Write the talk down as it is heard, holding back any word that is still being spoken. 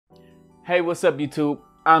Hey, what's up YouTube?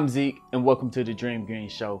 I'm Zeke and welcome to the Dream Green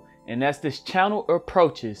Show. And as this channel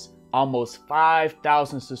approaches almost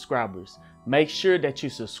 5,000 subscribers, make sure that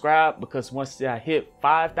you subscribe, because once I hit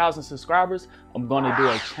 5,000 subscribers, I'm going to do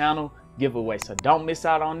a channel giveaway. So don't miss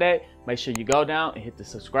out on that. Make sure you go down and hit the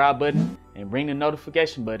subscribe button and ring the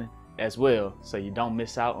notification button as well, so you don't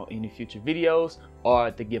miss out on any future videos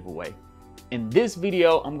or the giveaway. In this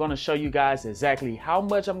video, I'm going to show you guys exactly how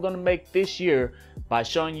much I'm going to make this year by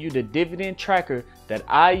showing you the dividend tracker that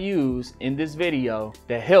I use in this video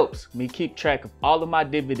that helps me keep track of all of my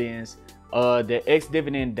dividends, the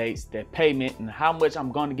ex-dividend dates, the payment, and how much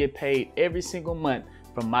I'm going to get paid every single month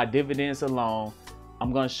from my dividends alone.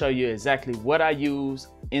 I'm going to show you exactly what I use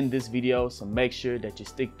in this video, so make sure that you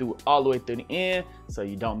stick through all the way through the end so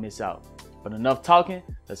you don't miss out. But enough talking,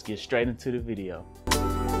 let's get straight into the video.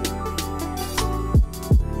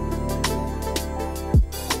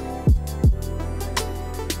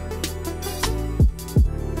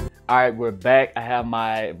 All right, we're back. I have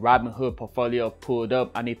my Robinhood portfolio pulled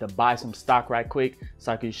up. I need to buy some stock right quick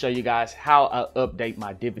so I can show you guys how I update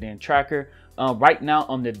my dividend tracker. Right now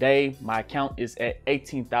on the day, my account is at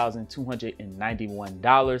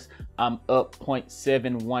 $18,291. I'm up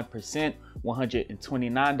 0.71%,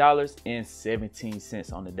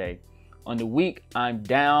 $129.17 on the day. On the week, I'm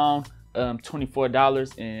down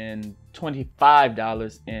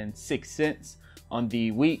 $24.25.06 on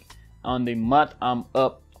the week. On the month, I'm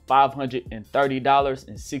up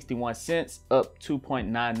 $530.61, up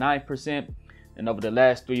 2.99%. And over the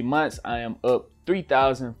last 3 months, I am up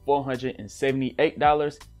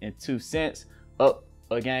 $3,478.02, up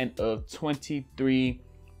again of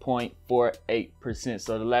 23.48%.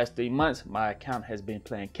 So the last 3 months, my account has been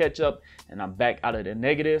playing catch up and I'm back out of the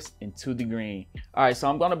negatives into the green. All right, so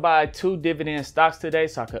I'm going to buy 2 dividend stocks today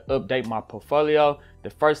so I can update my portfolio. The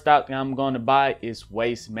first stock I'm going to buy is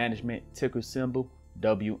Waste Management, ticker symbol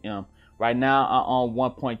WM. Right now I own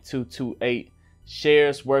 1.228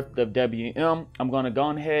 shares worth of WM. I'm going to go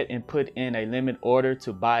ahead and put in a limit order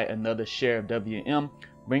to buy another share of WM,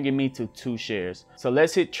 bringing me to 2 shares. So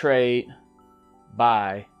let's hit trade,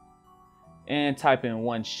 buy, and type in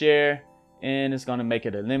 1 share, and it's going to make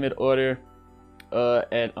it a limit order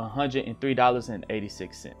at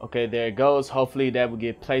 $103.86. Okay, there it goes. Hopefully that will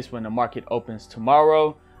get placed when the market opens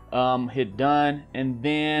tomorrow. Hit done, and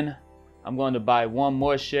then I'm going to buy 1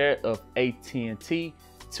 more share of AT&T,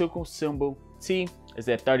 ticker symbol T. Is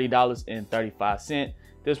at $30.35.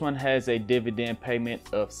 This one has a dividend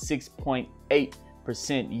payment of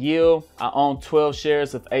 6.8% yield. I own 12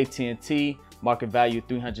 shares of AT&T, market value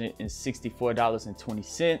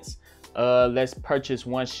 $364.20. Let's purchase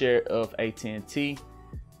 1 share of AT&T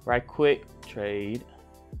right quick. Trade,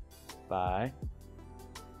 buy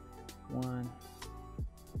 1.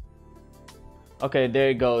 Okay, there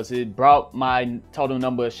it goes. It brought my total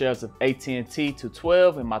number of shares of AT&T to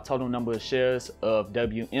 12 and my total number of shares of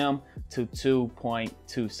WM to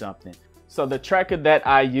 2.2 something. So the tracker that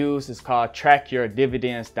I use is called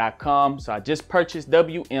trackyourdividends.com. So I just purchased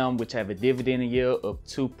WM, which have a dividend yield of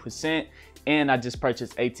 2%. And I just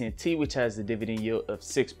purchased AT&T, which has a dividend yield of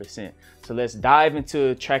 6%. So let's dive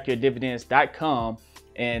into trackyourdividends.com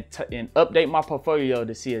and update my portfolio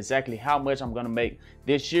to see exactly how much I'm going to make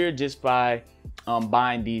this year just by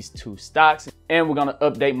buying these 2 stocks. And we're going to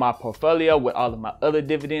update my portfolio with all of my other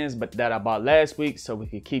dividends that I bought last week, so we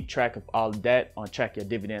can keep track of all of that on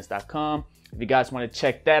trackyourdividends.com. If you guys want to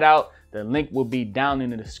check that out, the link will be down in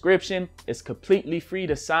the description. It's completely free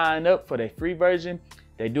to sign up for the free version.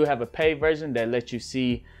 They do have a paid version that lets you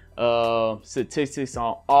see statistics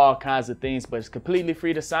on all kinds of things, but it's completely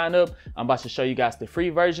free to sign up. I'm about to show you guys the free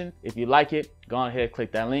version. If you like it, go ahead,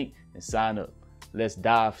 click that link and sign up. Let's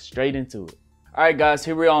dive straight into it. All right, guys,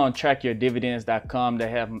 here we are on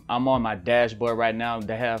trackyourdividends.com. I'm on my dashboard right now.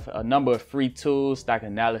 They have a number of free tools, stock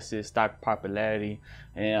analysis, stock popularity,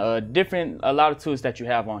 and a lot of tools that you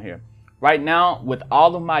have on here. Right now, with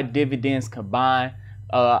all of my dividends combined,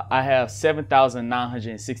 I have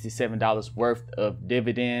 $7,967 worth of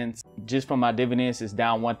dividends. Just from my dividends, it's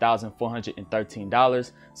down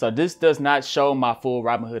 $1,413. So this does not show my full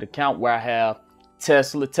Robinhood account where I have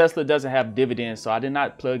Tesla. Tesla doesn't have dividends, so I did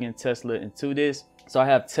not plug in Tesla into this. So I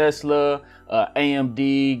have Tesla,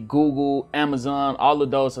 AMD, Google, Amazon. All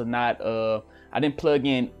of those are not, I didn't plug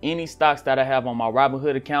in any stocks that I have on my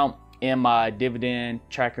Robinhood account in my dividend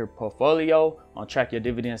tracker portfolio on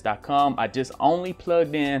trackyourdividends.com. I just only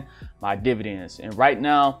plugged in my dividends, and right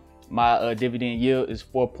now my dividend yield is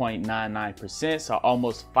 4.99%, so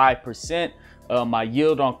almost 5%. My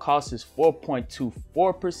yield on cost is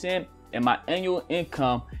 4.24%, and my annual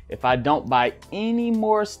income, if I don't buy any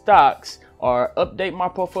more stocks or update my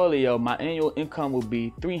portfolio, my annual income will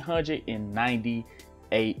be $398.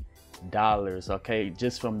 Okay,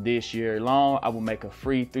 just from this year alone, I will make a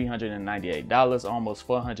free $398, almost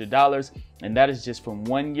 $400, and that is just from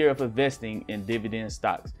 1 year of investing in dividend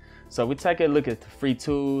stocks. So we take a look at the free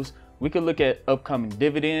tools. We could look at upcoming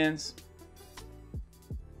dividends.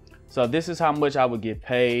 So this is how much I would get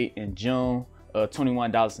paid in June,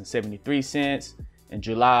 $21.73. In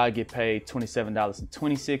July, I get paid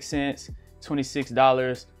 $27.26,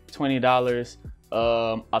 $26, $20.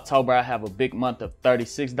 October, I have a big month of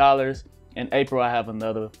 $36. In April, I have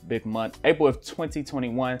another big month. April of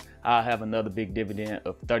 2021, I'll have another big dividend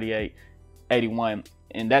of $38.81.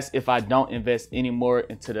 And that's if I don't invest any more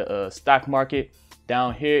into the stock market.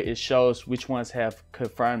 Down here, it shows which ones have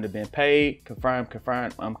confirmed have been paid, confirmed,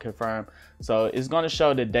 unconfirmed. So it's going to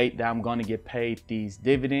show the date that I'm going to get paid these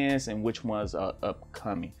dividends and which ones are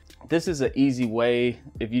upcoming. This is an easy way,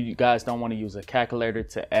 if you guys don't want to use a calculator,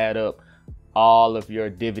 to add up all of your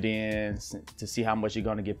dividends to see how much you're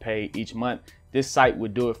going to get paid each month. This site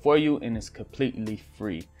will do it for you, and it's completely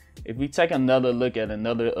free. If we take another look at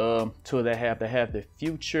another tool they have the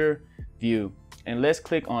future view, and let's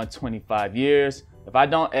click on 25 years. If I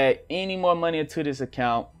don't add any more money into this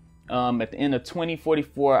account, at the end of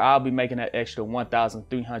 2044, I'll be making an extra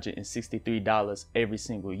 $1,363 every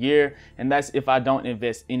single year. And that's if I don't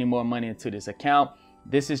invest any more money into this account.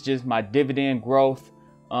 This is just my dividend growth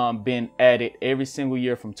being added every single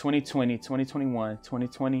year from 2020, 2021,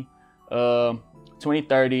 2020,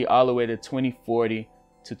 2030, all the way to 2040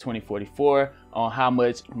 to 2044 on how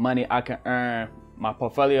much money I can earn. My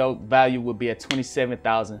portfolio value will be at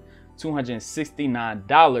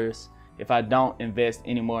 $27,269. If I don't invest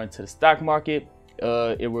any more into the stock market,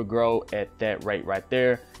 it will grow at that rate right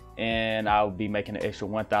there, and I'll be making an extra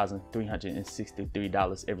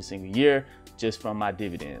 $1,363 every single year just from my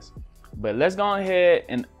dividends. But let's go ahead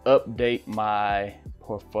and update my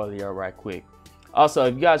portfolio right quick. Also,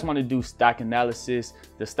 if you guys want to do stock analysis,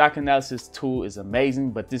 the stock analysis tool is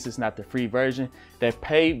amazing, but this is not the free version. The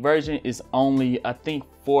paid version is only, I think,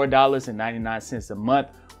 $4.99 a month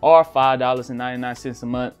or $5.99 a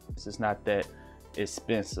month. It's just not that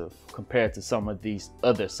expensive compared to some of these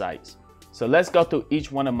other sites. So let's go through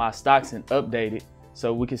each one of my stocks and update it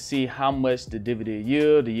so we can see how much the dividend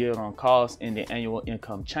yield, the yield on cost, and the annual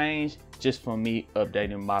income change just from me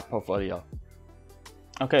updating my portfolio.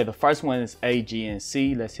 Okay, the first one is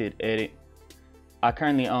AGNC. Let's hit edit. I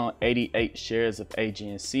currently own 88 shares of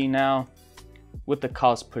AGNC now, with the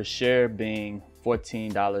cost per share being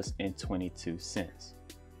 $14.22.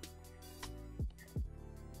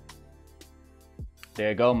 There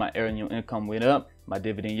you go, my annual income went up, my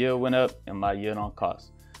dividend yield went up, and my yield on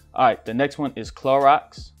cost. All right, the next one is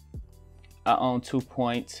Clorox. I own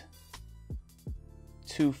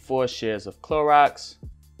 2.24 shares of Clorox.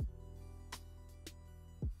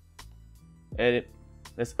 Edit.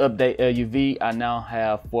 Let's update LUV. I now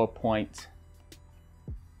have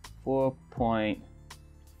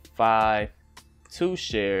 4.52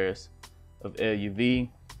 shares of LUV,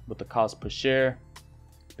 with the cost per share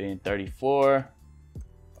being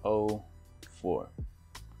 $34.04.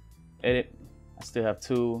 Edit. I still have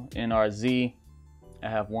 2 NRZ. I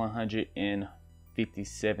have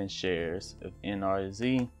 157 shares of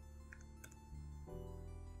NRZ.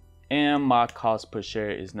 And my cost per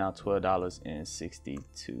share is now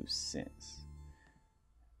 $12.62.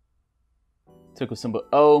 Ticker symbol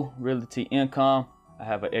O, Realty Income. I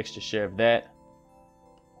have an extra share of that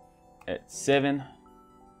at 7.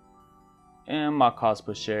 And my cost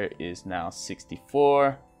per share is now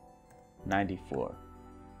 $64.94.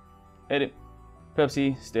 Edit.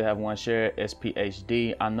 Pepsi, still have 1 share.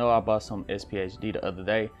 SPHD. I know I bought some SPHD the other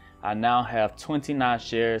day. I now have 29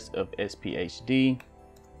 shares of SPHD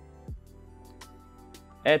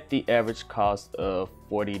at the average cost of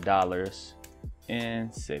 $40.72.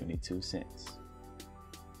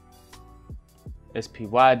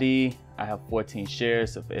 SPYD, I have 14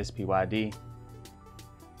 shares of SPYD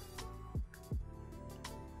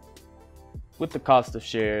with the cost of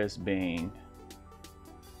shares being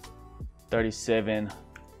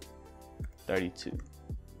 $37.32.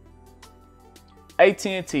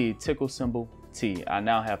 AT&T, ticker symbol T. I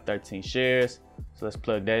now have 13 shares, so let's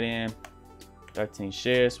plug that in. 13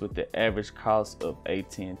 shares with the average cost of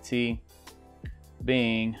AT&T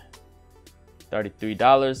being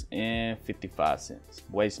 $33.55.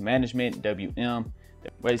 Waste Management, WM.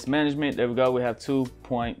 Waste Management, there we go. We have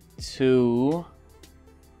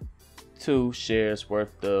 2.22 shares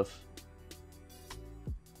worth of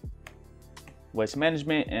waste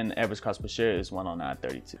management, and the average cost per share is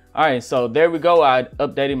 109.32. All right, so there we go. I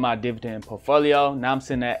updated my dividend portfolio. Now I'm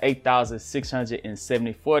sitting at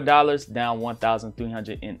 $8,674, down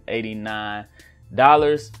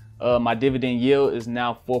 $1,389. My dividend yield is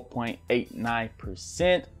now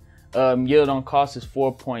 4.89%. Yield on cost is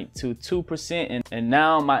 4.22%, and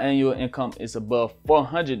now my annual income is above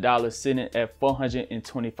 $400, sitting at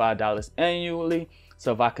 $425 annually.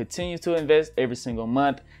 So if I continue to invest every single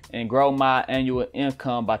month and grow my annual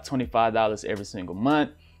income by $25 every single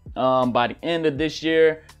month, by the end of this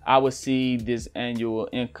year, I will see this annual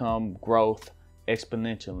income growth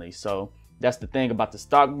exponentially. So that's the thing about the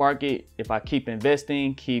stock market. If I keep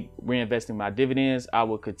investing, keep reinvesting my dividends, I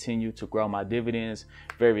will continue to grow my dividends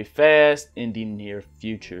very fast in the near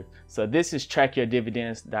future. So this is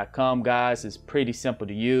trackyourdividends.com, guys. It's pretty simple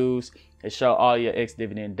to use. It shows all your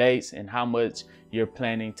ex-dividend dates and how much you're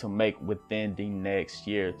planning to make within the next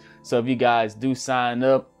year. So if you guys do sign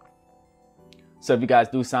up,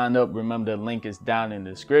 remember the link is down in the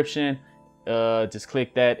description. Just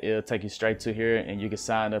click that, it'll take you straight to here, and you can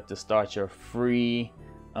sign up to start your free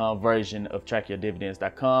version of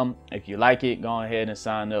trackyourdividends.com. If you like it, go ahead and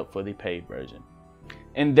sign up for the paid version.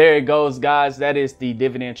 And there it goes, guys. That is the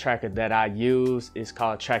dividend tracker that I use. It's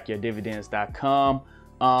called trackyourdividends.com.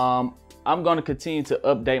 I'm going to continue to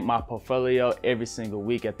update my portfolio every single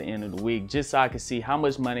week at the end of the week, just so I can see how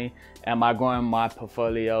much money am I growing my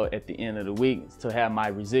portfolio at the end of the week, to have my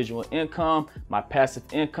residual income, my passive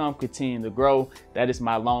income continue to grow. That is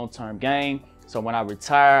my long-term game. So when I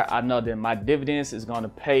retire, I know that my dividends is going to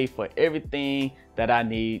pay for everything that I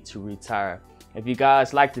need to retire. If you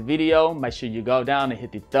guys like the video, make sure you go down and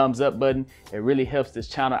hit the thumbs up button. It really helps this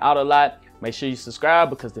channel out a lot. Make sure you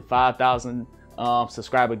subscribe, because the 5,000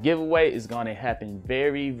 subscriber giveaway is going to happen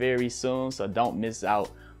very, very soon, so don't miss out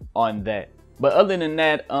on that. But other than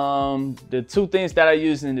that, the two things that I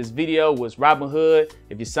used in this video was Robinhood.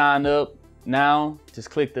 If you sign up now, just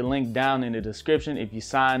click the link down in the description. If you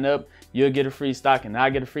sign up, you'll get a free stock and I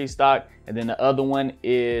get a free stock. And then the other one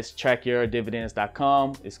is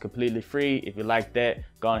trackyourdividends.com. It's completely free. If you like that,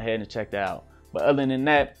 go ahead and check that out. But other than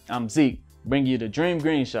that, I'm Zeke, bring you the Dream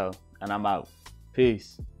Green Show, and I'm out.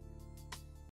 Peace.